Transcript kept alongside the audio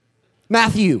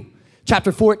Matthew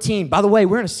chapter 14. By the way,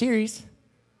 we're in a series,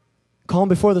 Calm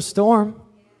Before the Storm.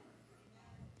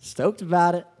 Stoked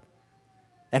about it.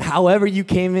 And however you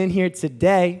came in here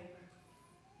today,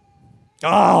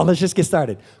 let's just get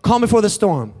started. Calm Before the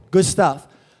Storm. Good stuff.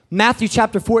 Matthew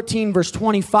chapter 14, verse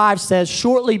 25 says,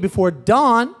 shortly before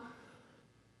dawn,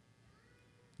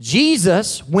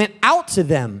 Jesus went out to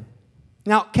them.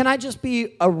 Now, can I just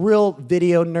be a real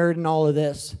video nerd in all of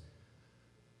this?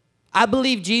 I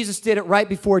believe Jesus did it right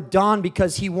before dawn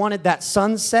because he wanted that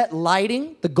sunset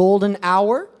lighting, the golden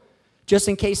hour, just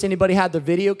in case anybody had their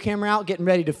video camera out getting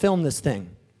ready to film this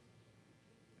thing.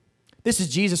 This is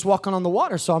Jesus walking on the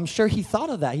water, so I'm sure he thought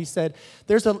of that. He said,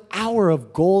 there's an hour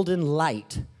of golden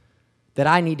light that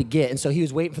I need to get. And so he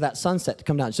was waiting for that sunset to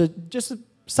come down. So just a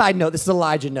side note, this is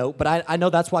Elijah note, but I know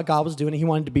that's what God was doing. He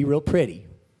wanted to be real pretty.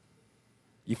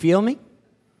 You feel me?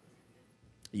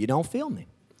 You don't feel me.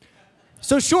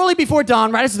 So shortly before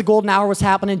dawn, right as the golden hour was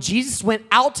happening, Jesus went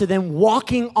out to them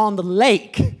walking on the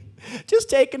lake. Just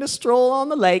taking a stroll on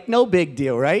the lake, no big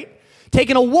deal, right?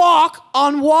 Taking a walk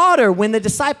on water. When the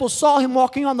disciples saw him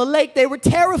walking on the lake, they were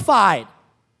terrified.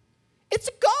 It's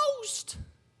a ghost.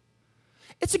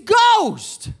 It's a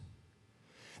ghost.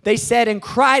 They said and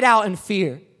cried out in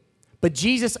fear. But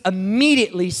Jesus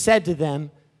immediately said to them,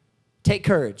 take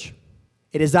courage.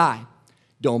 It is I.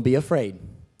 Don't be afraid.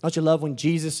 Don't you love when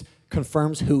Jesus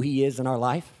confirms who he is in our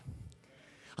life?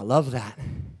 I love that.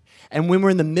 And when we're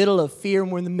in the middle of fear and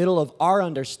we're in the middle of our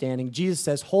understanding, Jesus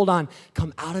says, hold on,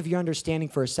 come out of your understanding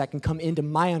for a second, come into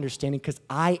my understanding because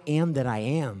I am that I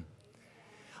am.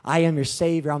 I am your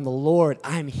Savior, I'm the Lord,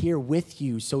 I'm here with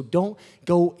you. So don't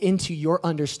go into your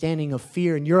understanding of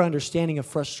fear and your understanding of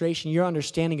frustration, your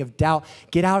understanding of doubt.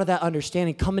 Get out of that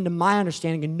understanding, come into my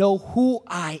understanding and know who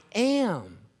I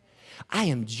am. I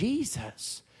am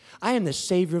Jesus. I am the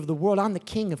Savior of the world. I'm the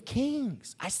King of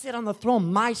kings. I sit on the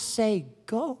throne. My say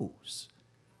goes.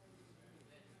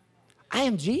 I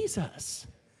am Jesus.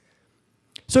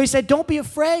 So he said, don't be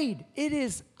afraid. It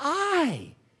is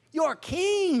I, your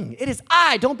King. It is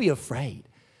I. Don't be afraid.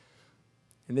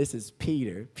 And this is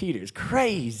Peter. Peter's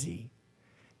crazy.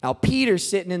 Now, Peter's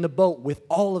sitting in the boat with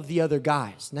all of the other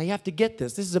guys. Now, you have to get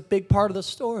this. This is a big part of the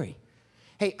story.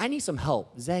 Hey, I need some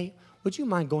help. Zay, would you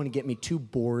mind going to get me 2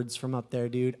 boards from up there,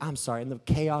 dude? I'm sorry. In the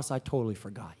chaos, I totally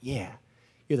forgot. Yeah,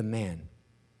 you're the man.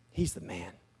 He's the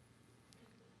man.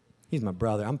 He's my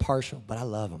brother. I'm partial, but I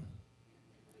love him.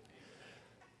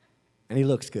 And he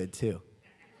looks good, too.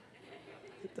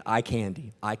 Eye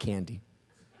candy. Eye candy.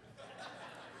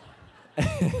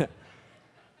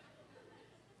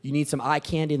 You need some eye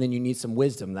candy, and then you need some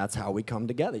wisdom. That's how we come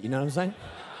together. You know what I'm saying?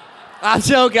 I'm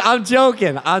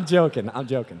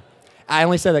joking. I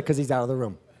only said that because he's out of the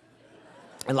room.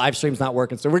 And live stream's not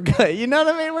working, so we're good. You know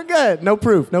what I mean? We're good. No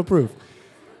proof.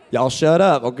 Y'all shut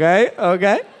up,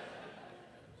 okay?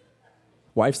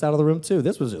 Wife's out of the room, too.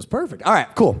 This was just perfect. All right,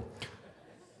 cool.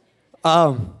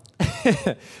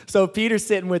 So Peter's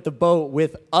sitting with the boat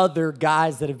with other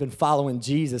guys that have been following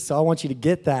Jesus. So I want you to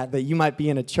get that you might be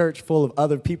in a church full of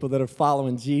other people that are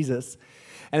following Jesus.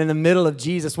 And in the middle of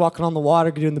Jesus walking on the water,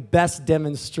 doing the best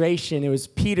demonstration, it was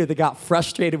Peter that got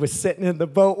frustrated with sitting in the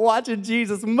boat watching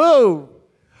Jesus move.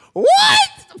 What?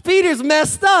 Peter's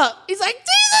messed up. He's like,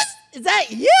 Jesus, is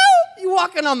that you? You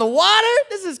walking on the water?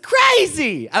 This is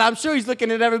crazy. And I'm sure he's looking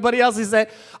at everybody else. He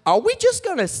said, are we just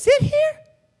going to sit here?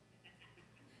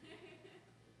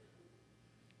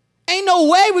 Ain't no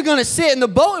way we're going to sit in the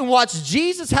boat and watch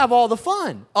Jesus have all the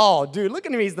fun. Oh, dude, look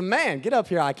at him. He's the man. Get up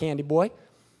here, eye candy boy.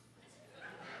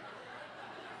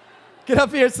 Get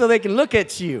up here so they can look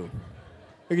at you.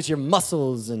 Look at your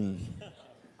muscles, and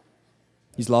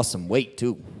he's lost some weight,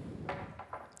 too.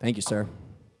 Thank you, sir.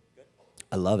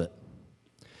 I love it.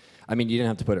 I mean, you didn't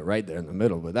have to put it right there in the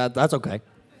middle, but that's okay.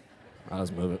 I'll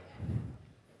just move it.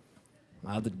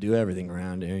 I have to do everything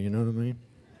around here, you know what I mean?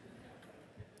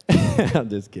 I'm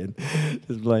just kidding.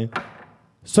 Just playing.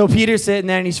 So Peter's sitting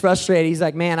there, and he's frustrated. He's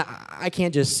like, man, I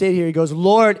can't just sit here. He goes,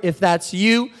 Lord, if that's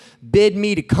you, bid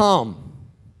me to come.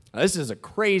 Now, this is a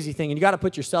crazy thing, and you got to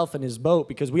put yourself in his boat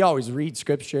because we always read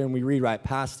Scripture and we read right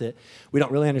past it. We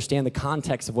don't really understand the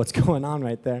context of what's going on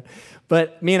right there.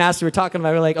 But me and Ashley were talking about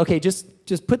it. We're like, okay, just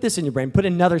put this in your brain. Put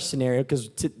another scenario because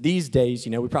these days,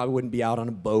 we probably wouldn't be out on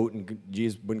a boat and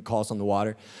Jesus wouldn't call us on the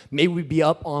water. Maybe we'd be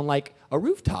up on like a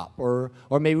rooftop or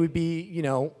maybe we'd be,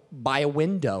 by a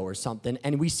window or something,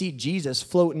 and we see Jesus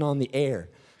floating on the air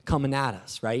coming at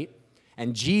us, right?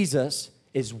 And Jesus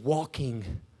is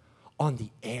walking on the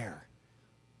air,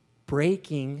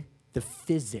 breaking the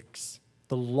physics,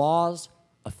 the laws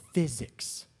of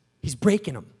physics. He's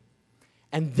breaking them.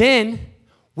 And then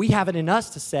we have it in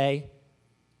us to say,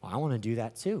 Well, I want to do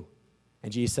that too.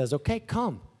 And Jesus says, okay,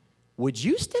 come. Would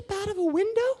you step out of a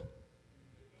window?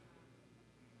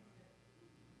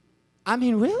 I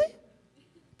mean, really?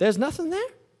 There's nothing there?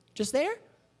 Just there?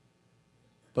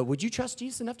 But would you trust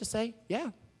Jesus enough to say,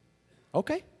 yeah,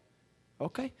 okay,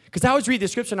 okay? Because I always read the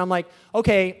scripture and I'm like,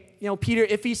 okay, Peter,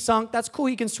 if he sunk, that's cool,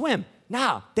 he can swim.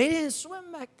 Now, they didn't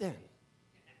swim back then.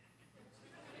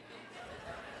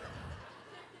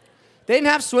 They didn't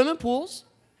have swimming pools.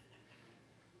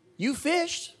 You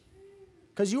fished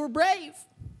because you were brave.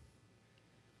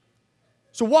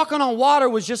 So walking on water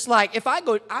was just like, if I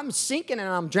go, I'm sinking and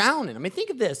I'm drowning. I mean, think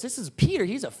of this. This is Peter.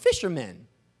 He's a fisherman,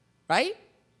 right?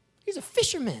 He's a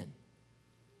fisherman.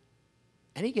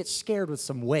 And he gets scared with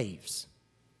some waves.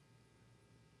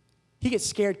 He gets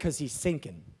scared because he's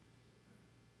sinking.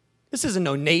 This isn't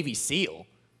no Navy SEAL.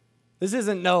 This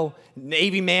isn't no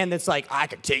Navy man that's like, I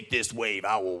can take this wave.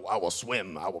 I will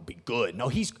swim. I will be good. No,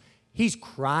 he's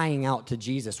crying out to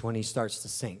Jesus when he starts to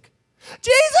sink.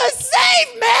 Jesus,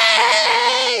 save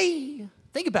me!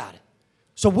 Think about it.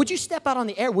 So would you step out on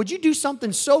the air? Would you do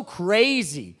something so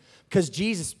crazy because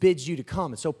Jesus bids you to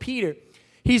come? And so Peter,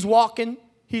 he's walking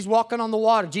on the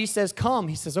water. Jesus says, come.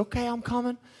 He says, okay, I'm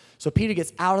coming. So Peter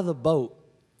gets out of the boat.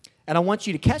 And I want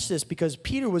you to catch this because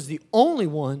Peter was the only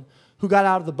one who got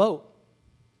out of the boat.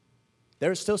 There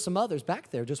were still some others back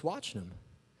there just watching him.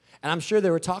 And I'm sure they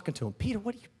were talking to him. Peter,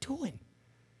 what are you doing?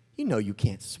 You know you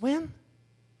can't swim.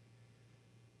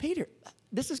 Peter,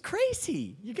 this is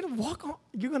crazy. You're gonna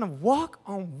walk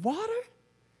on water?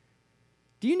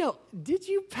 Do you know, did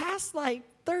you pass like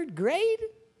 3rd grade?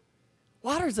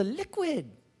 Water's a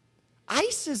liquid.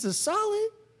 Ice is a solid.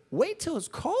 Wait till it's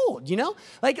cold,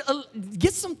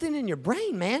 get something in your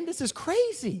brain, man. This is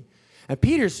crazy. And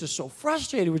Peter's just so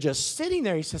frustrated. We're just sitting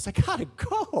there. He says, I gotta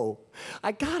go.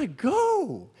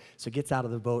 So he gets out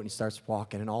of the boat and he starts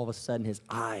walking. And all of a sudden his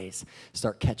eyes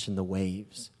start catching the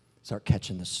waves, start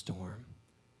catching the storm.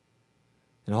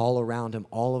 And all around him,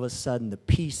 all of a sudden, the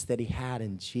peace that he had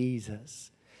in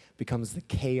Jesus becomes the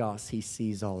chaos he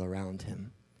sees all around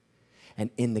him. And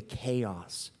in the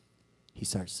chaos, he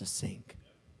starts to sink.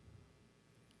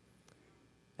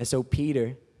 And so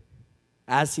Peter,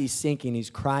 as he's sinking,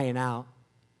 he's crying out,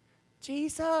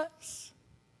 Jesus,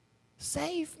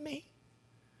 save me.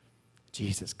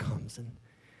 Jesus comes and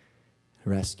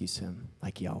rescues him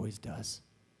like he always does.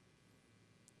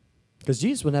 Because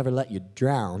Jesus will never let you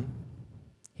drown.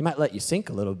 He might let you sink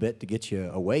a little bit to get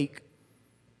you awake.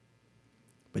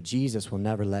 But Jesus will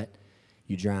never let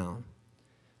you drown.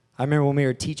 I remember when we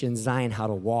were teaching Zion how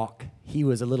to walk, he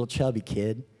was a little chubby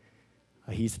kid.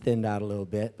 He's thinned out a little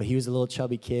bit, but he was a little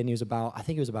chubby kid, and he was about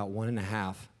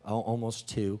 1.5, almost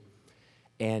 2.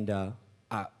 And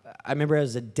I remember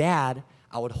as a dad,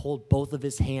 I would hold both of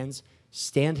his hands,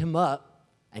 stand him up,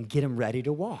 and get him ready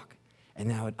to walk. And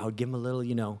then I would give him a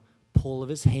little, pull of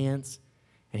his hands,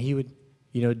 and he would,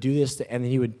 do this, and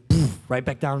then he would poof, right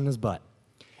back down in his butt.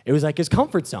 It was like his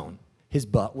comfort zone. His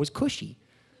butt was cushy,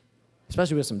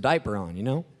 especially with some diaper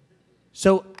on,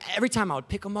 So every time I would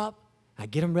pick him up,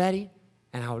 I'd get him ready,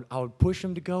 and I would push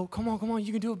him to go. Come on,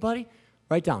 you can do it, buddy.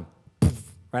 Right down,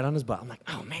 poof, right on his butt. I'm like,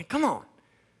 oh, man, come on.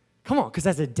 Because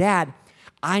as a dad,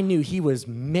 I knew he was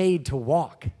made to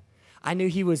walk. I knew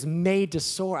he was made to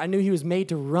soar. I knew he was made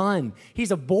to run.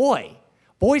 He's a boy.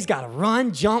 Boy's got to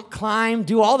run, jump, climb,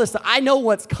 do all this stuff. I know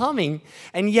what's coming,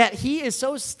 and yet he is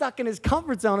so stuck in his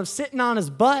comfort zone of sitting on his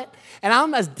butt. And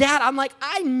I'm, as dad, I'm like,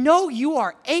 I know you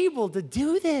are able to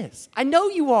do this. I know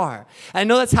you are. And I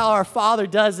know that's how our Father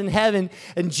does in heaven.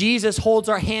 And Jesus holds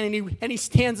our hand, and he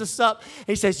stands us up, and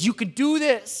he says, you can do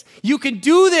this. You can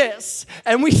do this.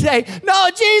 And we say, no,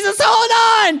 Jesus,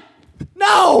 hold on.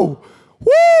 No.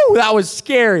 Woo, that was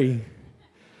scary.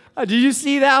 Did you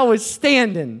see that? I was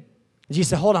standing.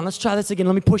 Jesus said, hold on, let's try this again.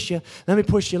 Let me push you.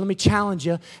 Let me challenge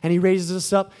you. And he raises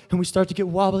us up, and we start to get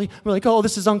wobbly. We're like, oh,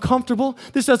 this is uncomfortable.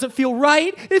 This doesn't feel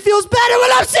right. It feels better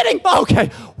when I'm sitting. Okay.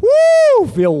 Woo,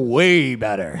 feel way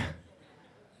better.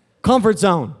 Comfort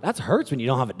zone. That hurts when you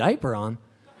don't have a diaper on.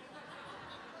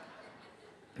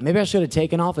 Maybe I should have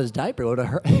taken off his diaper. It would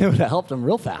have helped him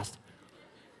real fast.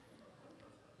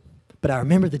 But I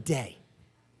remember the day.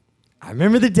 And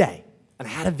I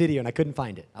had a video, and I couldn't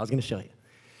find it. I was going to show you.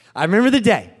 I remember the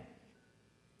day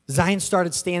Zion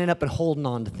started standing up and holding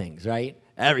on to things, right?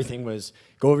 Everything was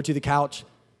go over to the couch,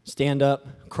 stand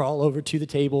up, crawl over to the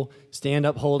table, stand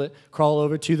up, hold it, crawl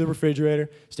over to the refrigerator,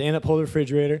 stand up, hold the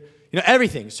refrigerator,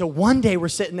 everything. So one day we're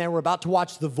sitting there, we're about to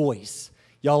watch The Voice.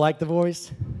 Y'all like The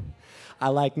Voice? I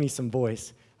like me some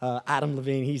Voice. Adam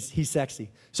Levine, he's sexy.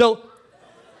 So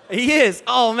he is.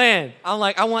 Oh, man. I'm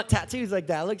like, I want tattoos like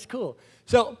that. It looks cool.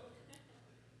 So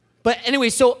But anyway,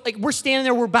 so like we're standing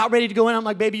there, we're about ready to go in. I'm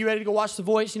like, baby, you ready to go watch The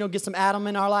Voice, get some Adam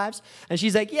in our lives? And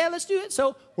she's like, yeah, let's do it.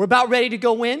 So we're about ready to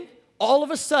go in. All of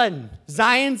a sudden,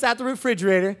 Zion's at the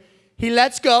refrigerator. He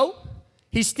lets go.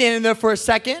 He's standing there for a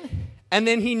second. And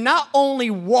then he not only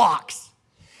walks,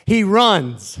 he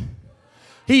runs.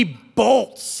 He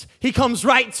bolts. He comes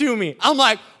right to me. I'm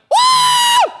like,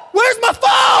 woo! Where's my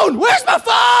phone? Where's my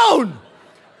phone?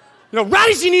 Right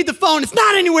as you need the phone, it's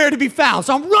not anywhere to be found.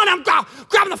 So I'm running, I'm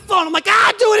grabbing the phone. I'm like, do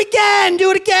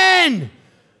it again.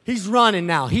 He's running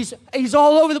now. He's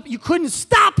all over you couldn't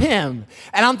stop him.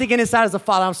 And I'm thinking inside as a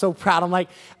father, I'm so proud. I'm like,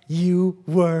 you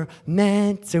were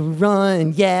meant to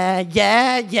run,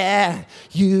 yeah.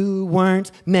 You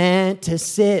weren't meant to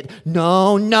sit,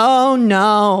 no. And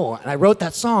I wrote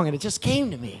that song and it just came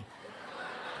to me.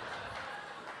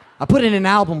 I put it in an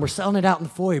album. We're selling it out in the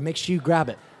foyer. Make sure you grab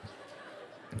it.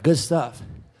 Good stuff.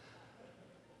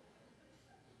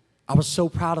 I was so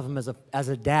proud of him as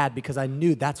a dad because I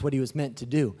knew that's what he was meant to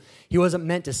do. He wasn't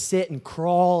meant to sit and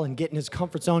crawl and get in his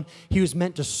comfort zone. He was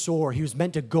meant to soar. He was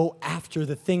meant to go after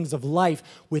the things of life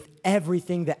with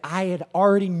everything that I had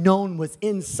already known was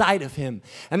inside of him.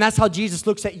 And that's how Jesus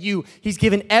looks at you. He's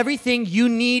given everything you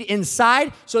need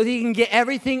inside so that he can get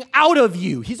everything out of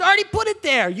you. He's already put it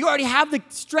there. You already have the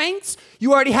strengths.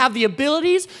 You already have the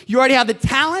abilities. You already have the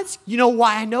talents. You know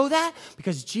why I know that?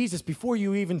 Because Jesus, before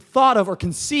you even thought of or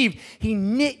conceived, he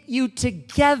knit you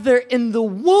together in the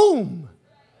womb.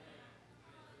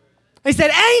 He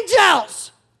said,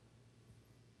 angels,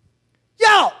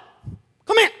 yo,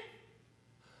 come here.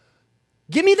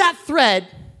 Give me that thread,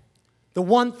 the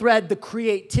one thread, the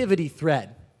creativity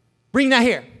thread. Bring that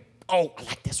here. Oh, I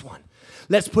like this one.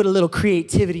 Let's put a little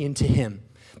creativity into him.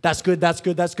 That's good.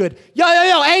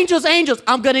 Yo, angels.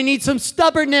 I'm going to need some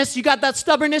stubbornness. You got that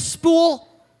stubbornness spool?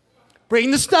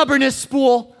 Bring the stubbornness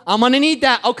spool. I'm going to need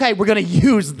that. Okay, we're going to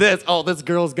use this. Oh, this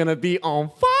girl's going to be on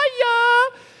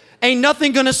fire. Ain't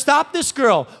nothing going to stop this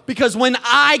girl because when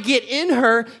I get in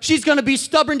her, she's going to be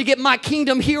stubborn to get my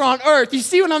kingdom here on earth. You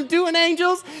see what I'm doing,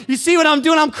 angels? You see what I'm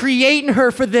doing? I'm creating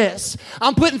her for this.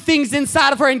 I'm putting things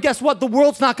inside of her, and guess what? The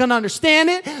world's not going to understand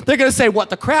it. They're going to say, what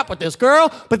the crap with this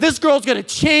girl? But this girl's going to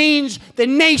change the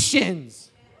nations.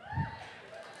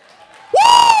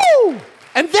 Woo!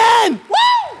 And then,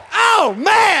 woo! Oh,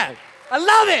 man, I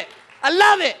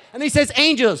love it. And he says,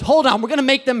 angels, hold on, we're going to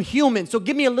make them human, so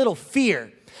give me a little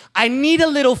fear. I need a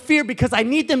little fear because I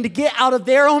need them to get out of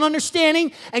their own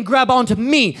understanding and grab onto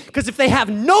me. Because if they have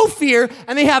no fear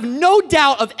and they have no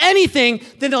doubt of anything,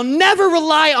 then they'll never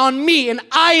rely on me, and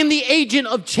I am the agent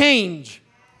of change.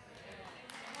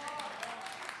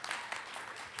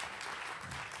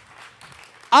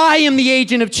 I am the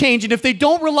agent of change, and if they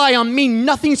don't rely on me,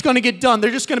 nothing's going to get done.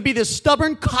 They're just going to be this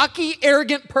stubborn, cocky,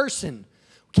 arrogant person.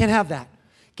 We can't have that.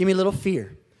 Give me a little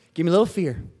fear. Give me a little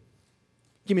fear.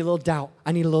 Give me a little doubt.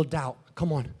 I need a little doubt.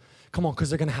 Come on, because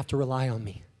they're going to have to rely on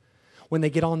me. When they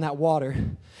get on that water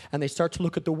and they start to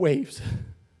look at the waves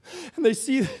and they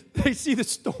see the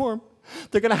storm,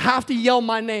 they're going to have to yell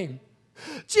my name.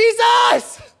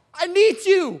 Jesus, I need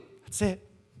you. That's it.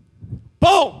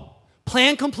 Boom.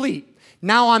 Plan complete.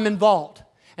 Now I'm involved.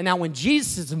 And now when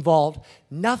Jesus is involved,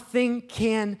 nothing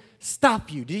can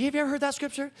stop you. Have you ever heard that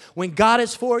scripture? When God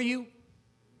is for you,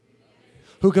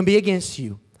 who can be against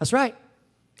you? That's right.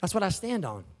 That's what I stand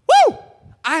on. Woo!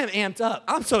 I am amped up.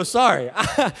 I'm so sorry.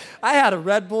 I had a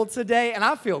Red Bull today, and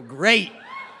I feel great.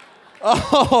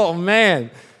 Oh,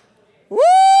 man. Woo,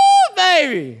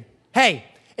 baby. Hey,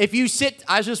 if you sit,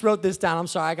 I just wrote this down. I'm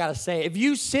sorry, I got to say. If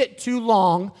you sit too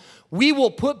long, we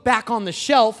will put back on the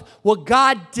shelf what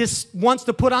God wants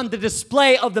to put on the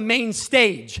display of the main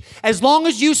stage. As long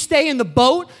as you stay in the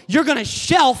boat, you're going to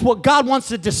shelf what God wants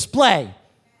to display.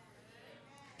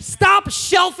 Stop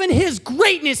shelving his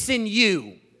greatness in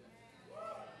you.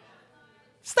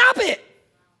 Stop it.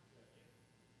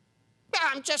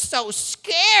 I'm just so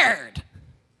scared.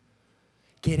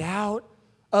 Get out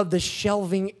of the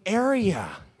shelving area.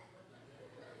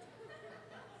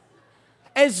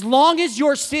 As long as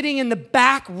you're sitting in the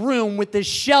back room with the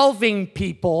shelving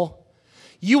people,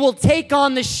 you will take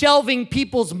on the shelving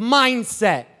people's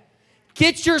mindset.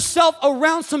 Get yourself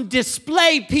around some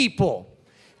display people.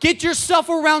 Get yourself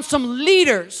around some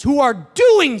leaders who are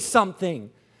doing something.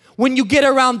 When you get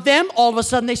around them, all of a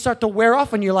sudden they start to wear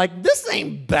off and you're like, this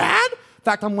ain't bad. In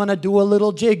fact, I'm going to do a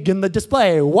little jig in the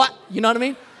display. What? You know what I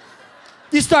mean?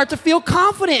 You start to feel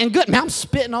confident and good. Man, I'm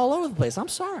spitting all over the place. I'm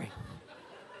sorry.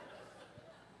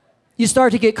 You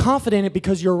start to get confident in it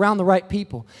because you're around the right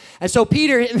people. And so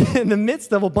Peter, in the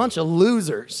midst of a bunch of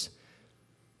losers,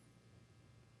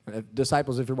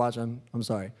 disciples, if you're watching, I'm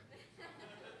sorry.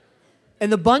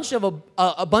 And a bunch of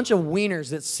wieners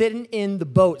that's sitting in the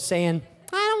boat saying,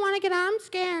 I don't want to get out, I'm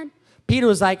scared. Peter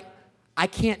was like, I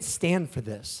can't stand for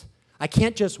this. I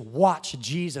can't just watch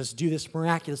Jesus do this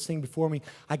miraculous thing before me.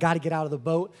 I got to get out of the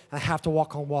boat, and I have to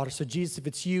walk on water. So Jesus, if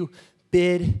it's you,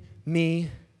 bid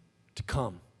me to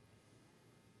come.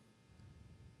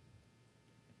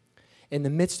 In the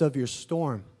midst of your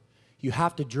storm, you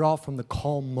have to draw from the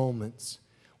calm moments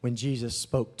when Jesus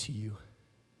spoke to you.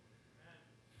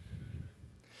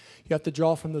 You have to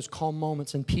draw from those calm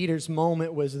moments. And Peter's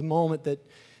moment was the moment that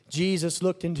Jesus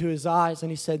looked into his eyes and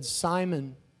he said,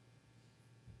 Simon,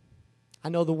 I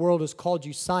know the world has called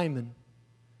you Simon,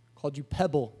 called you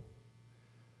Pebble,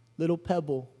 little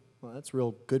Pebble. Well, that's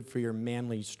real good for your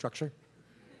manly structure.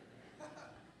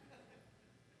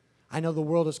 I know the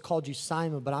world has called you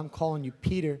Simon, but I'm calling you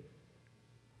Peter,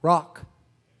 Rock.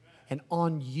 And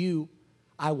on you,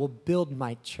 I will build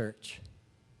my church.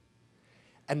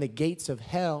 And the gates of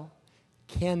hell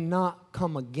cannot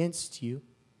come against you.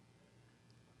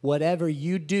 Whatever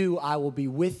you do, I will be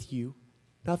with you.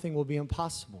 Nothing will be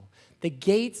impossible. The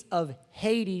gates of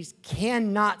Hades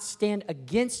cannot stand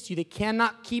against you. They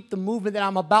cannot keep the movement that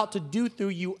I'm about to do through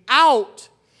you out.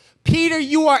 Peter,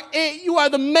 you are it. You are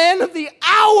the man of the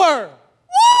hour.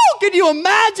 Woo! Can you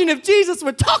imagine if Jesus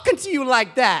were talking to you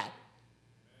like that?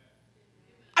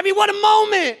 I mean, what a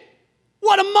moment.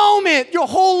 What a moment. Your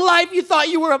whole life you thought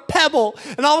you were a pebble.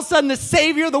 And all of a sudden the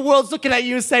Savior of the world's looking at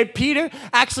you and say, Peter,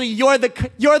 actually you're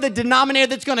the denominator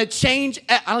that's going to change.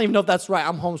 I don't even know if that's right.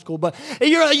 I'm homeschooled. But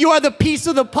you are the piece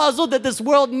of the puzzle that this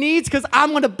world needs because I'm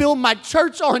going to build my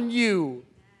church on you.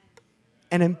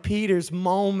 And in Peter's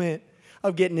moment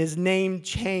of getting his name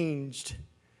changed,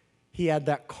 he had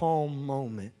that calm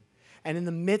moment. And in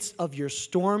the midst of your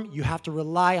storm, you have to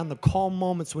rely on the calm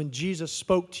moments when Jesus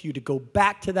spoke to you to go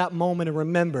back to that moment and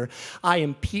remember, I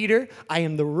am Peter, I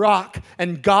am the rock,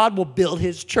 and God will build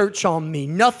his church on me.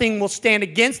 Nothing will stand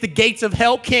against. The gates of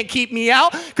hell can't keep me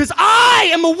out because I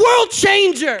am a world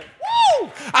changer. Woo!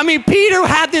 I mean, Peter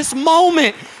had this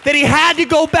moment that he had to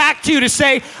go back to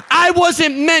say, I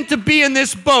wasn't meant to be in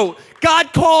this boat.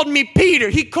 God called me Peter.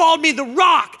 He called me the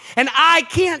rock, and I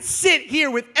can't sit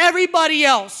here with everybody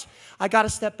else. I got to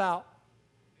step out.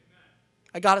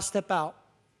 I got to step out.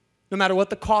 No matter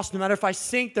what the cost, no matter if I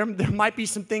sink, there might be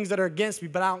some things that are against me,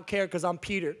 but I don't care because I'm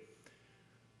Peter.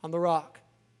 I'm the rock.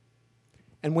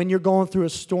 And when you're going through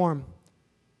a storm,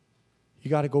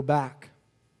 you got to go back.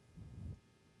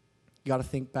 You got to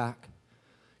think back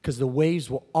because the waves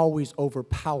will always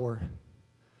overpower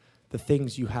the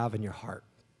things you have in your heart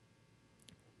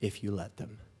if you let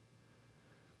them.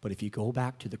 But if you go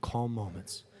back to the calm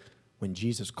moments, when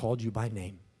Jesus called you by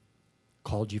name,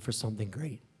 called you for something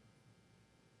great,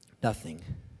 nothing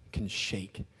can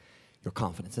shake your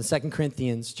confidence. In 2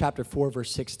 Corinthians chapter 4,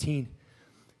 verse 16, it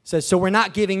says, so we're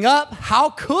not giving up.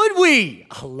 How could we?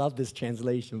 I love this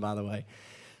translation, by the way.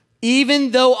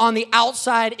 Even though on the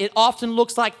outside, it often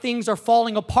looks like things are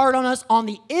falling apart on us, on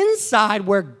the inside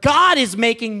where God is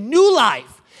making new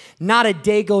life, not a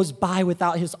day goes by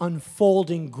without his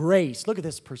unfolding grace. Look at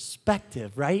this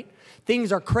perspective, right?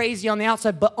 Things are crazy on the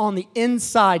outside, but on the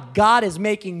inside, God is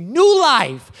making new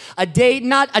life.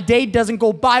 Not a day doesn't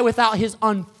go by without his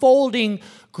unfolding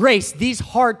grace. These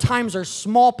hard times are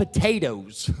small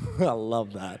potatoes. I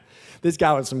love that. This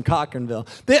guy was from Cochranville.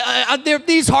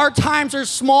 These hard times are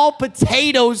small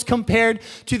potatoes compared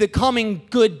to the coming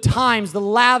good times, the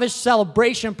lavish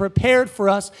celebration prepared for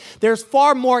us. There's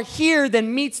far more here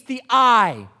than meets the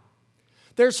eye.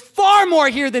 There's far more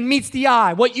here than meets the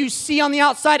eye. What you see on the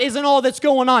outside isn't all that's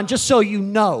going on, just so you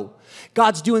know.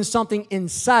 God's doing something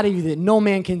inside of you that no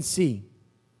man can see.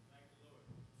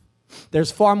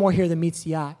 There's far more here than meets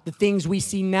the eye. The things we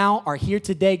see now are here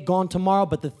today, gone tomorrow,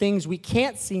 but the things we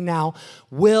can't see now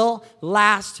will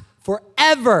last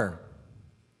forever.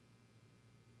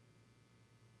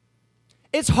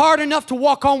 It's hard enough to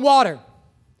walk on water,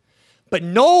 but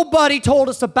nobody told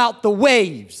us about the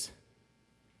waves.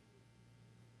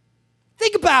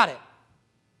 Think about it.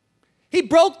 He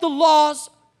broke the laws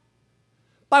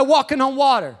by walking on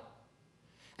water.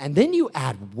 And then you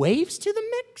add waves to the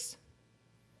mix?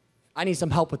 I need some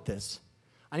help with this.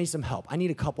 I need some help. I need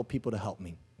a couple people to help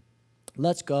me.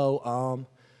 Let's go.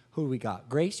 Who do we got?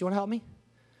 Grace, you want to help me?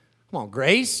 Come on,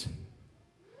 Grace.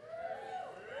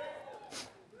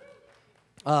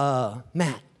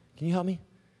 Matt, can you help me?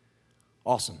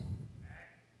 Awesome.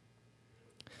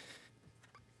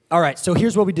 All right, so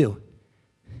here's what we do.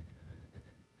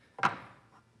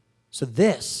 So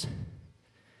this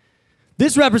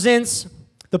represents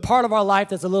the part of our life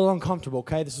that's a little uncomfortable,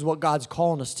 okay? This is what God's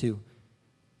calling us to.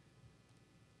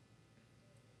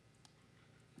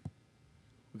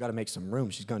 got to make some room.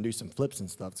 She's going to do some flips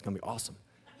and stuff. It's going to be awesome.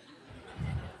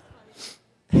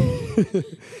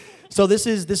 So this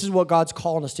is what God's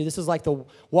calling us to. This is like the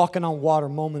walking on water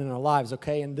moment in our lives,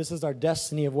 okay? And this is our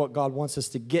destiny of what God wants us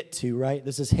to get to, right?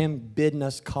 This is him bidding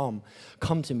us come.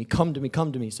 Come to me, come to me,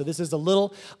 come to me. So this is a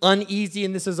little uneasy,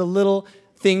 and this is a little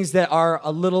things that are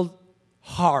a little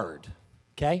hard,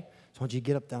 okay? So I want you to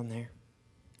get up down there.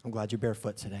 I'm glad you're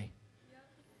barefoot today.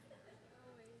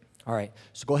 All right,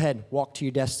 so go ahead, walk to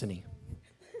your destiny.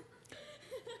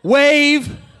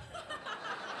 Wave.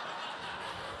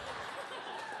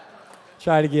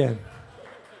 Try it again.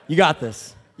 You got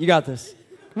this. You got this.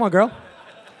 Come on, girl.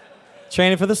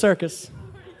 Training for the circus.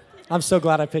 I'm so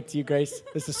glad I picked you, Grace.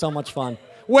 This is so much fun.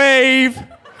 Wave.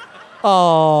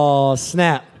 Oh,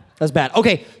 snap. That's bad.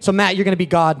 Okay, so Matt, you're going to be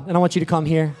God, and I want you to come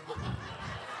here.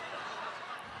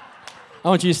 I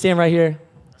want you to stand right here.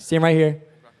 Stand right here.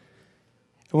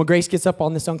 And when Grace gets up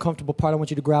on this uncomfortable part, I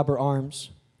want you to grab her arms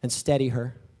and steady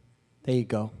her. There you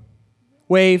go.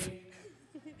 Wave.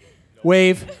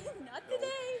 Wave.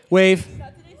 Wave.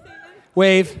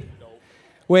 Wave.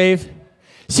 Wave.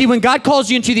 See, when God calls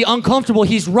you into the uncomfortable,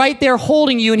 he's right there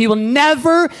holding you, and he will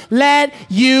never let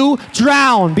you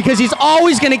drown because he's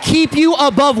always going to keep you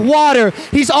above water.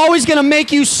 He's always going to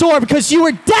make you soar because you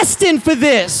were destined for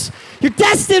this. You're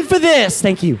destined for this.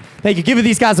 Thank you. Thank you. Give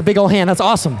these guys a big old hand. That's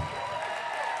awesome.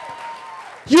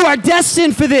 You are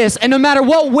destined for this, and no matter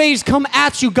what waves come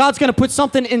at you, God's going to put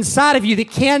something inside of you that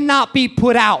cannot be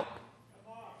put out.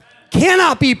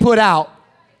 Cannot be put out.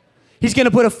 He's going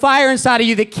to put a fire inside of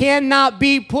you that cannot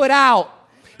be put out.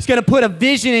 He's going to put a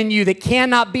vision in you that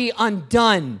cannot be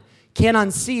undone. Can't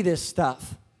unsee this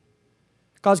stuff.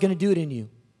 God's going to do it in you.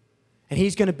 And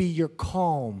he's going to be your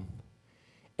calm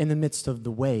in the midst of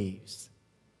the waves.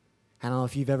 I don't know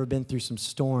if you've ever been through some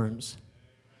storms,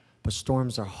 but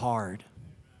storms are hard.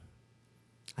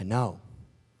 I know.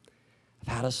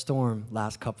 I've had a storm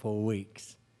last couple of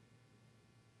weeks.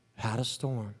 I've had a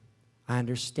storm. I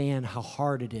understand how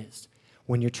hard it is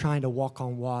when you're trying to walk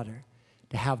on water,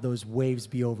 to have those waves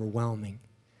be overwhelming,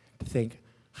 to think,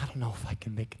 I don't know if I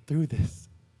can make it through this.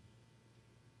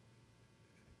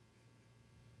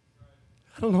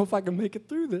 I don't know if I can make it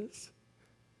through this.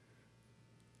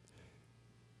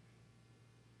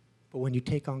 But when you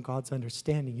take on God's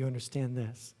understanding, you understand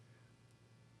this.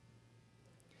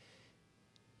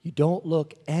 You don't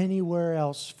look anywhere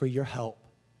else for your help.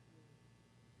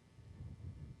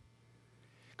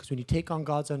 Because when you take on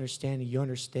God's understanding, you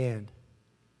understand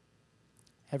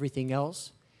everything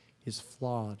else is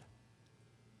flawed.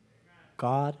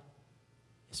 God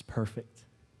is perfect.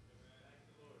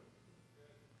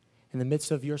 In the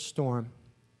midst of your storm,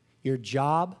 your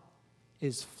job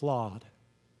is flawed.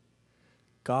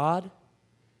 God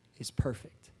is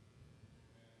perfect.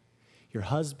 Your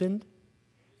husband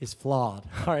is flawed.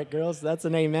 All right, girls, that's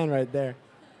an amen right there.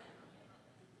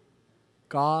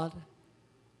 God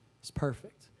is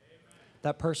perfect.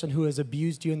 That person who has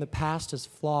abused you in the past is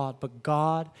flawed, but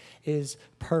God is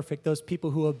perfect. Those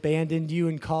people who abandoned you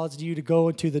and caused you to go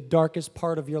into the darkest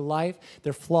part of your life,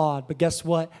 they're flawed. But guess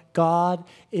what? God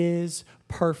is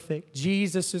perfect.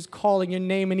 Jesus is calling your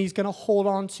name, and he's going to hold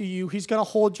on to you. He's going to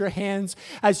hold your hands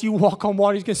as you walk on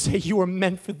water. He's going to say, you were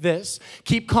meant for this.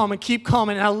 Keep coming, keep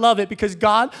coming. And I love it because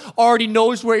God already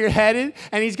knows where you're headed,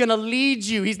 and he's going to lead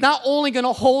you. He's not only going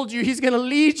to hold you, he's going to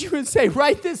lead you and say,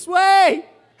 right this way.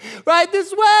 Right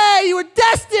this way. You were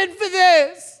destined for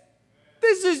this.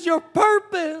 This is your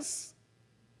purpose.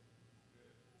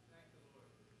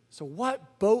 So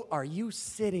what boat are you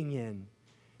sitting in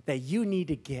that you need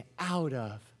to get out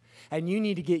of? And you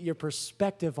need to get your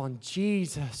perspective on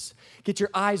Jesus. Get your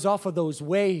eyes off of those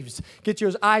waves. Get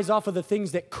your eyes off of the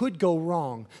things that could go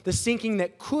wrong, the sinking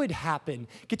that could happen.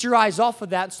 Get your eyes off of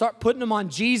that and start putting them on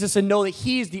Jesus and know that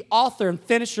he is the author and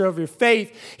finisher of your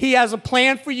faith. He has a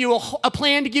plan for you, a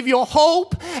plan to give you a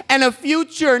hope and a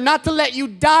future, not to let you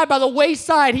die by the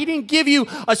wayside. He didn't give you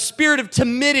a spirit of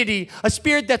timidity, a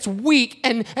spirit that's weak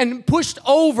and pushed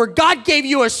over. God gave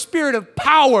you a spirit of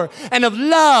power and of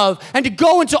love and to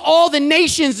go into all the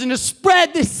nations and to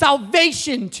spread this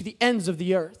salvation to the ends of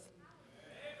the earth.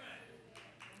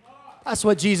 That's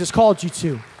what Jesus called you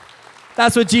to.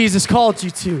 That's what Jesus called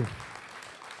you to.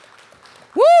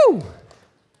 Woo!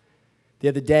 The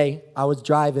other day, I was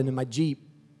driving in my Jeep,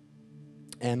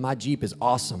 and my Jeep is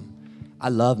awesome. I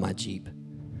love my Jeep.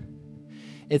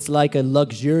 It's like a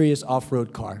luxurious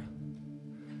off-road car.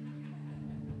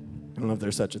 I don't know if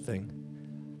there's such a thing.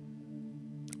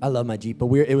 I love my Jeep, but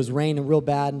it was raining real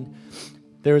bad, and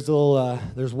there's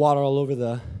water all over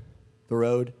the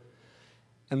road.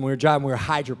 And when we were driving, we were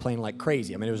hydroplaning like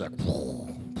crazy. I mean, it was like,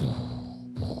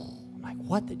 I'm like,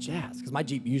 what the jazz? Because my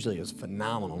Jeep usually is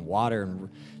phenomenal. Water and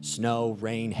snow,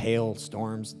 rain, hail,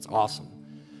 storms. It's awesome.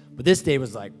 But this day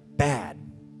was like bad.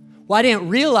 Well, I didn't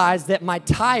realize that my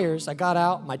tires, I got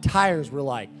out, my tires were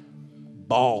like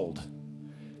bald.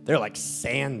 They're like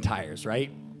sand tires,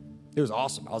 right? It was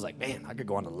awesome. I was like, man, I could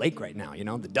go on the lake right now,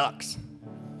 the ducks.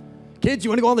 Kids, you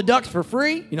want to go on the ducks for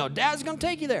free? Dad's going to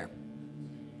take you there.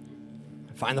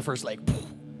 Find the first lake.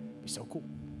 It'd be so cool.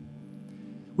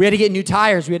 We had to get new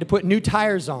tires. We had to put new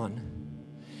tires on.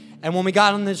 And when we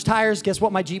got on those tires, guess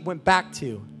what my Jeep went back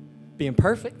to? Being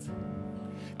perfect.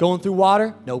 Going through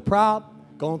water, no problem.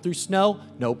 Going through snow,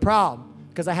 no problem.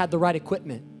 Because I had the right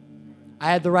equipment.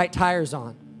 I had the right tires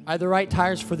on. I had the right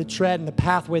tires for the tread and the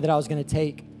pathway that I was going to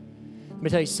take. Let me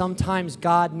tell you, sometimes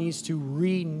God needs to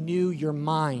renew your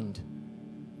mind.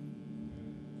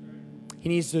 He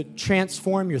needs to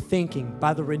transform your thinking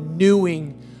by the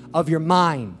renewing of your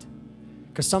mind.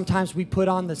 Because sometimes we put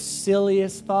on the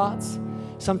silliest thoughts.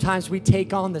 Sometimes we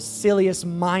take on the silliest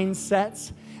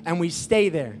mindsets and we stay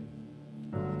there.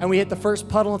 And we hit the first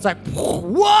puddle and it's like,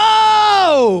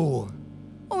 whoa!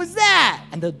 What was that?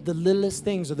 And the littlest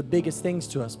things are the biggest things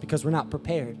to us because we're not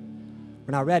prepared.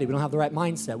 We're not ready. We don't have the right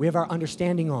mindset. We have our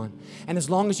understanding on. And as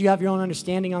long as you have your own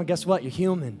understanding on, guess what? You're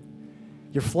human.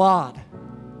 You're flawed.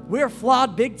 We're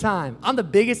flawed big time. I'm the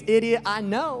biggest idiot I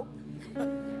know.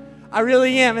 I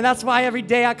really am. And that's why every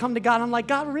day I come to God, I'm like,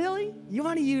 God, really? You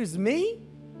want to use me?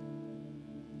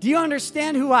 Do you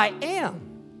understand who I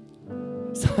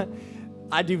am? So,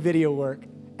 I do video work.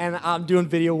 And I'm doing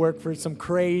video work for some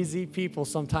crazy people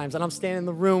sometimes. And I'm standing in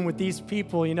the room with these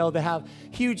people, that have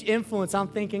huge influence. I'm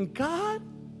thinking, God,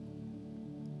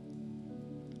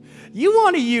 you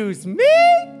want to use me?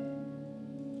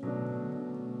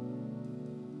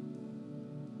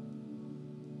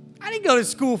 I didn't go to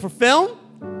school for film.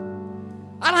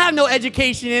 I don't have no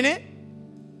education in it.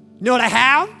 You know what I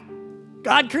have?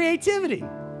 God creativity.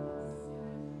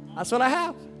 That's what I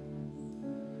have.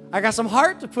 I got some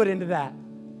heart to put into that.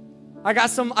 I got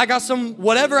some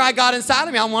whatever I got inside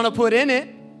of me I want to put in it.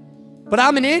 But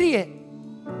I'm an idiot.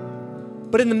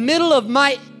 But in the middle of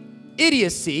my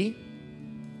idiocy,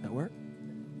 that work?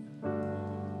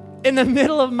 In the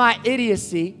middle of my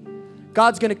idiocy,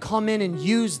 God's going to come in and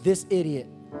use this idiot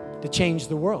to change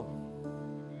the world.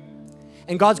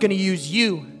 And God's going to use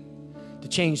you to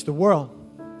change the world.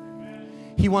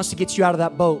 He wants to get you out of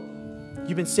that boat.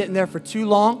 You've been sitting there for too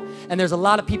long, and there's a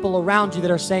lot of people around you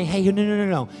that are saying, hey,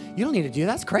 no. You don't need to do that.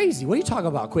 That's crazy. What are you talking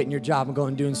about, quitting your job and going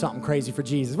and doing something crazy for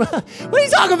Jesus? What are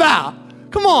you talking about?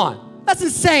 Come on. That's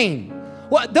insane.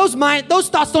 Those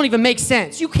thoughts don't even make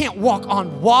sense. You can't walk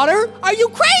on water. Are you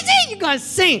crazy? You're going to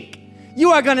sink.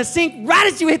 You are going to sink right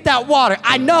as you hit that water.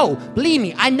 I know. Believe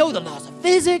me, I know the laws of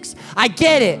physics. I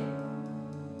get it.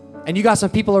 And you got some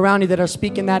people around you that are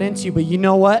speaking that into you, but you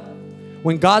know what?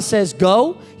 When God says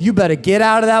go, you better get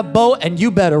out of that boat and you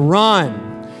better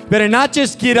run. You better not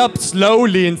just get up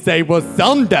slowly and say, well,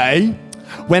 someday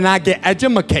when I get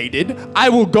educated, I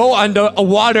will go under a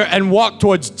water and walk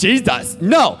towards Jesus.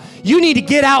 No, you need to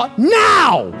get out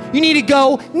now. You need to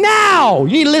go now.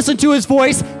 You need to listen to his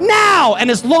voice now. And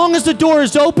as long as the door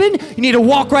is open, you need to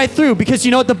walk right through, because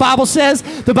you know what the Bible says?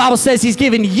 The Bible says he's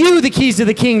given you the keys to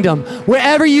the kingdom.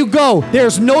 Wherever you go,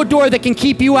 there's no door that can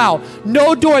keep you out.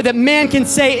 No door that man can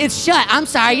say, it's shut. I'm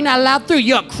sorry, you're not allowed through.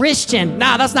 You're a Christian.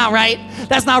 Nah, that's not right.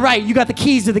 That's not right. You got the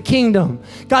keys to the kingdom.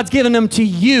 God's given them to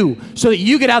you so that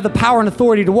you could have the power and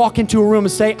authority to walk into a room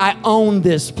and say, I own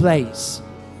this place.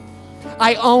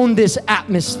 I own this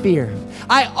atmosphere.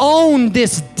 I own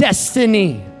this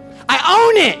destiny. I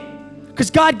own it because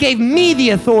God gave me the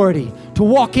authority to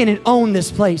walk in and own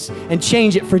this place and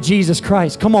change it for Jesus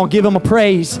Christ. Come on, give him a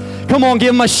praise. Come on,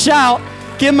 give him a shout.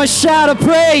 Give him a shout of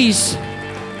praise.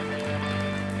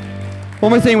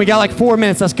 One more thing. We got like 4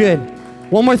 minutes. That's good.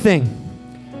 One more thing.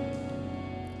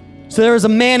 So there was a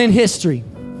man in history,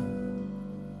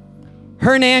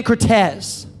 Hernan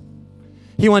Cortez.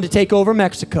 He wanted to take over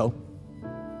Mexico.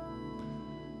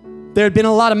 There had been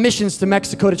a lot of missions to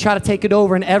Mexico to try to take it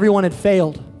over, and everyone had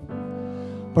failed.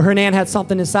 But Hernan had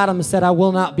something inside him and said, I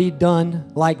will not be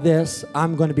done like this.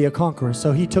 I'm going to be a conqueror.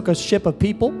 So he took a ship of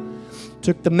people,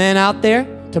 took the men out there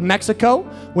to Mexico.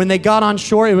 When they got on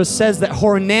shore, it says that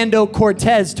Hernando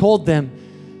Cortez told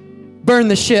them, burn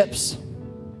the ships.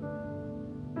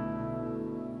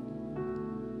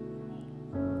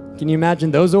 Can you imagine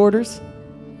those orders?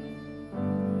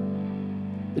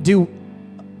 Do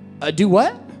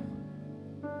what?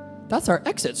 That's our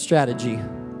exit strategy.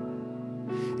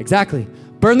 Exactly.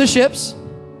 Burn the ships,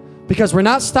 because we're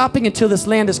not stopping until this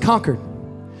land is conquered.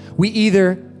 We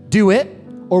either do it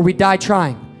or we die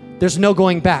trying. There's no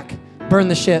going back. Burn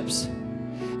the ships.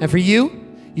 And for you,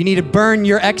 you need to burn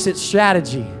your exit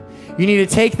strategy. You need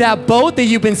to take that boat that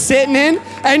you've been sitting in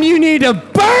and you need to burn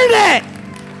it.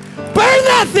 Burn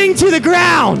that thing to the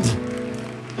ground.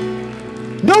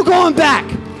 No going back.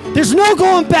 There's no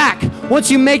going back. Once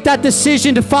you make that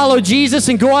decision to follow Jesus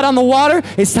and go out on the water,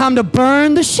 it's time to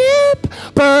burn the ship,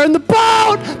 burn the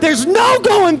boat. There's no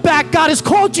going back. God has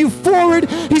called you forward.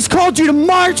 He's called you to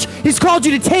march. He's called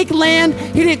you to take land.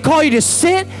 He didn't call you to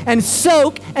sit and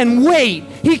soak and wait.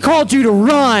 He called you to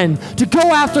run, to go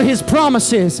after his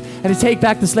promises, and to take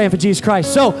back this land for Jesus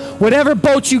Christ. So whatever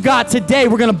boat you got today,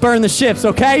 we're going to burn the ships,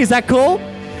 okay? Is that cool?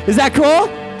 Is that cool?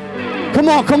 Come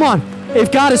on, come on. If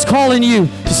God is calling you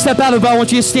to step out of the boat, I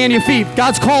want you to stand on your feet.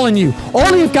 God's calling you.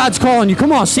 Only if God's calling you.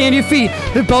 Come on, stand on your feet.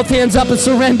 Lift both hands up and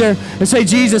surrender and say,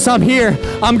 Jesus, I'm here.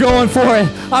 I'm going for it.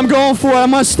 I'm going for it.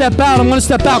 I'm going to step out. I'm going to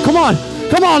step out. Come on.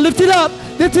 Come on. Lift it up.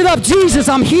 Lift it up. Jesus,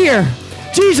 I'm here.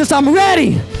 Jesus, I'm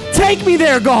ready. Take me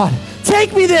there, God.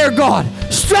 Take me there, God.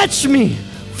 Stretch me.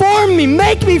 Form me.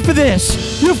 Make me for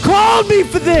this. You've called me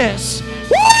for this.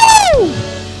 Woo!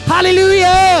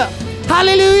 Hallelujah.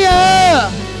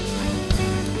 Hallelujah.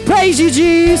 Praise you,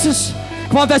 Jesus.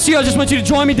 Come on, if that's you, I just want you to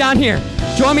join me down here.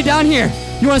 Join me down here.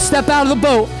 You want to step out of the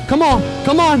boat. Come on,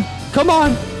 come on, come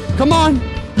on, come on.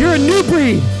 You're a new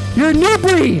breed. You're a new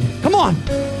breed. Come on.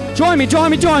 Join me,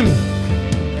 join me, join me.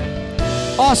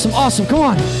 Awesome, awesome. Come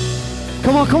on.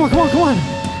 Come on, come on, come on, come on.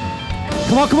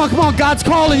 Come on, come on, come on. God's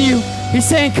calling you. He's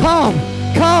saying, come,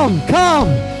 come, come,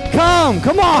 come.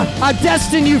 Come on. I've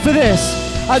destined you for this.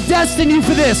 I've destined you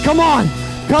for this. Come on.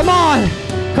 Come on.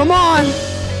 Come on.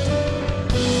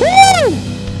 Woo!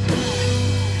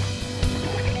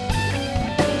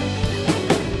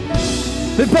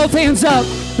 Lift both hands up.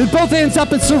 Lift both hands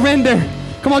up and surrender.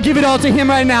 Come on, give it all to him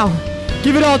right now.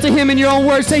 Give it all to him in your own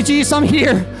words. Say, Jesus, I'm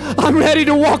here. I'm ready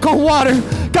to walk on water.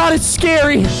 God, it's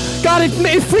scary. God,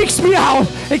 it freaks me out.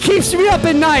 It keeps me up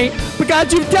at night. But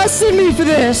God, you've destined me for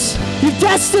this. You've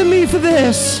destined me for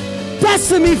this.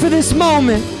 Destined me for this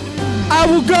moment. I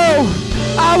will go.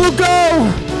 I will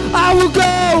go. I will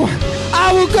go.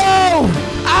 I will go.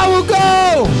 I will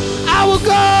go. I will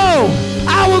go.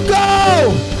 I will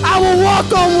go. I will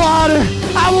walk on water.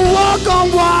 I will walk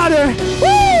on water.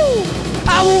 Woo!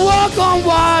 I will walk on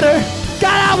water.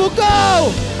 God, I will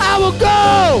go. I will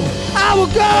go. I will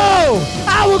go.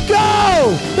 I will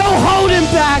go. No holding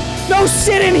back. No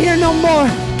sitting here no more.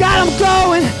 God, I'm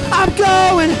going. I'm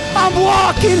going. I'm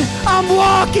walking. I'm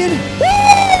walking.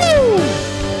 Woo!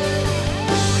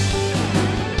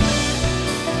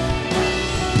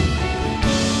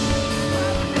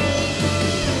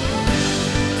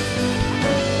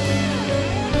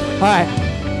 All right.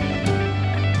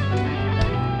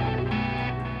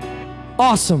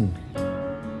 Awesome.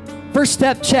 First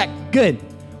step, check. Good.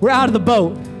 We're out of the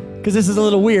boat because this is a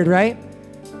little weird, right?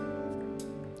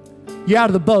 You're out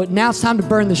of the boat. Now it's time to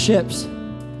burn the ships.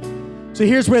 So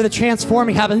here's where the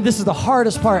transforming happens. This is the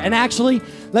hardest part. And actually,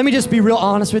 let me just be real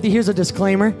honest with you. Here's a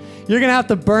disclaimer. You're going to have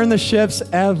to burn the ships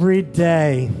every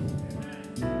day.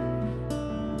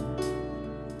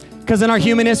 Because in our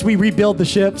humanness, we rebuild the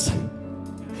ships.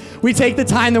 We take the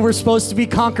time that we're supposed to be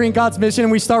conquering God's mission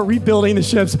and we start rebuilding the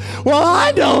ships. Well,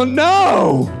 I don't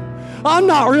know. I'm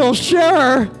not real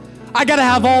sure. I got to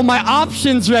have all my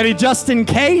options ready just in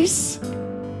case.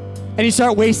 And you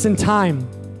start wasting time.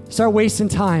 Start wasting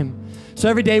time. So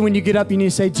every day when you get up, you need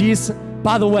to say, Jesus,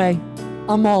 by the way,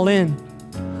 I'm all in.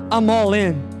 I'm all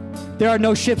in. There are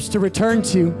no ships to return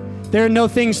to. There are no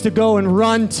things to go and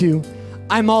run to.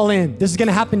 I'm all in. This is going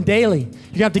to happen daily. You're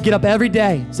going to have to get up every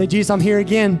day. Say, Jesus, I'm here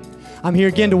again. I'm here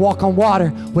again to walk on water.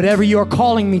 Whatever you are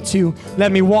calling me to,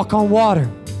 let me walk on water.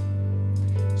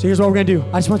 So here's what we're going to do.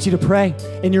 I just want you to pray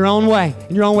in your own way.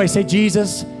 In your own way. Say,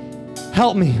 Jesus,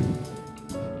 help me.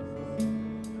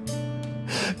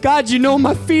 God, you know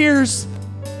my fears.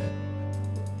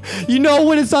 You know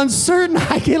when it's uncertain,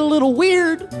 I get a little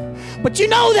weird. But you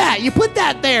know that. You put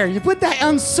that there. You put that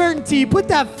uncertainty. You put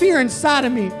that fear inside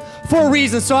of me for a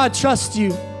reason, so I trust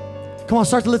you. Come on,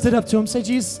 start to lift it up to him. Say,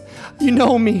 Jesus, you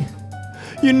know me.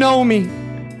 You know me.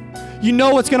 You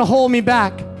know what's going to hold me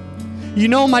back. You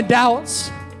know my doubts.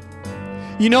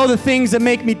 You know the things that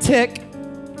make me tick.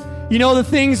 You know the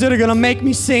things that are going to make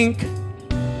me sink.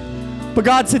 But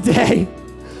God, today,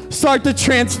 start to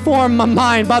transform my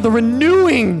mind by the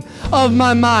renewing of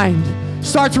my mind.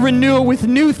 Start to renew it with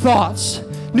new thoughts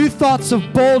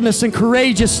of boldness and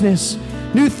courageousness,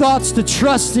 new thoughts to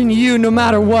trust in you no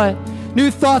matter what,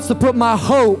 new thoughts to put my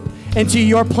hope into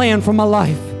your plan for my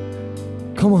life.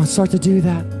 Come on, start to do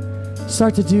that.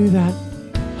 Start to do that.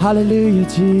 Hallelujah,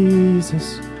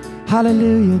 Jesus.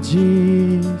 Hallelujah,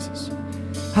 Jesus.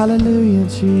 Hallelujah,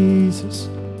 Jesus.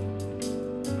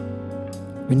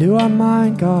 Renew our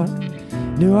mind, God.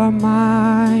 Renew our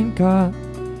mind, God.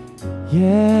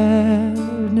 Yeah,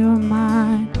 renew our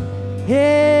mind.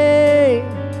 Hey,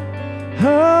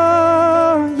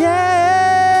 oh,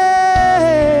 yeah.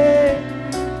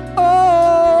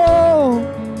 Oh,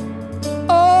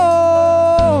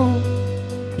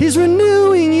 oh. He's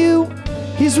renewing you.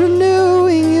 He's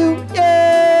renewing you.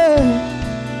 Yeah.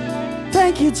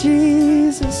 Thank you,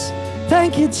 Jesus.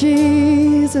 Thank you,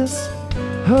 Jesus.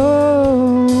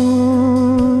 Oh,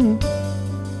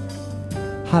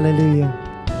 hallelujah.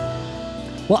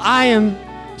 Well, I am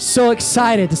so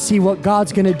excited to see what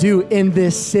God's going to do in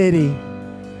this city.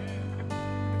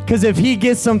 Because if he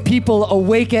gets some people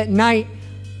awake at night,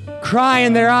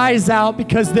 crying their eyes out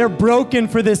because they're broken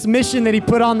for this mission that he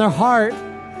put on their heart,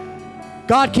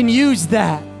 God can use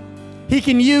that. He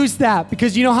can use that,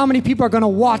 because you know how many people are going to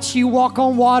watch you walk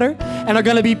on water and are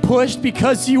going to be pushed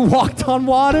because you walked on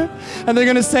water? And they're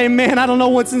going to say, man, I don't know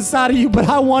what's inside of you, but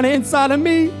I want it inside of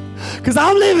me, because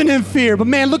I'm living in fear. But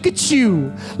man, look at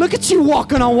you. Look at you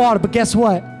walking on water. But guess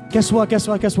what? Guess what? Guess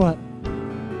what? Guess what?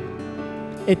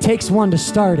 It takes one to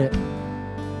start it.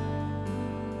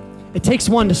 It takes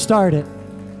one to start it.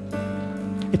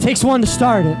 It takes one to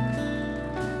start it.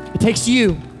 It takes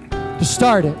you to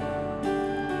start it.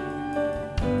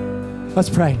 Let's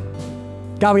pray.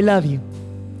 God, we love you.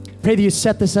 Pray that you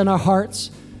set this in our hearts.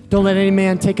 Don't let any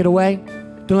man take it away.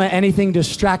 Don't let anything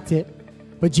distract it.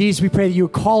 But Jesus, we pray that you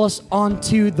would call us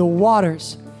onto the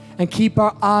waters and keep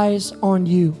our eyes on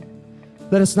you.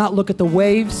 Let us not look at the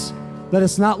waves. Let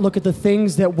us not look at the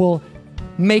things that will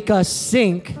make us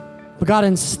sink. But God,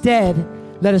 instead,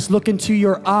 let us look into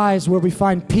your eyes where we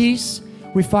find peace,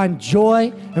 we find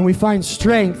joy, and we find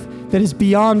strength that is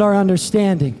beyond our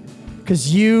understanding.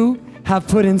 Because you have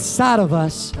put inside of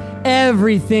us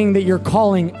everything that you're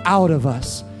calling out of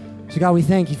us. So God, we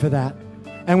thank you for that.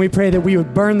 And we pray that we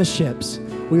would burn the ships.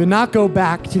 We would not go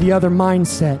back to the other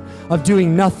mindset of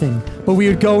doing nothing, but we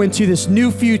would go into this new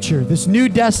future, this new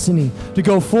destiny, to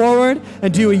go forward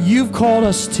and do what you've called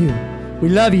us to. We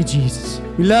love you, Jesus.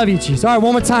 We love you, Jesus. All right,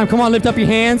 one more time. Come on, lift up your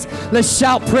hands. Let's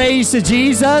shout praise to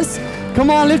Jesus.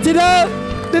 Come on, lift it up.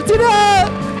 Lift it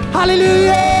up.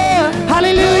 Hallelujah.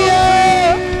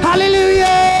 Hallelujah.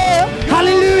 Hallelujah.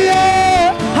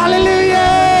 Hallelujah.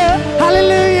 Hallelujah.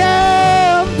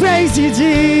 Hallelujah. Praise you,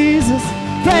 Jesus.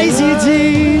 Praise you,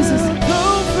 Jesus.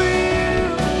 Go for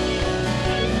you.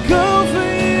 Go for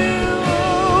you,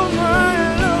 oh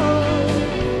my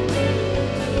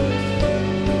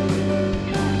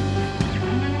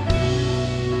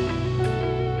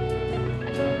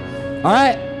Lord. All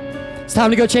right. It's time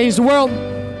to go change the world.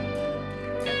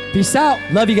 Peace out.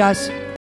 Love you guys.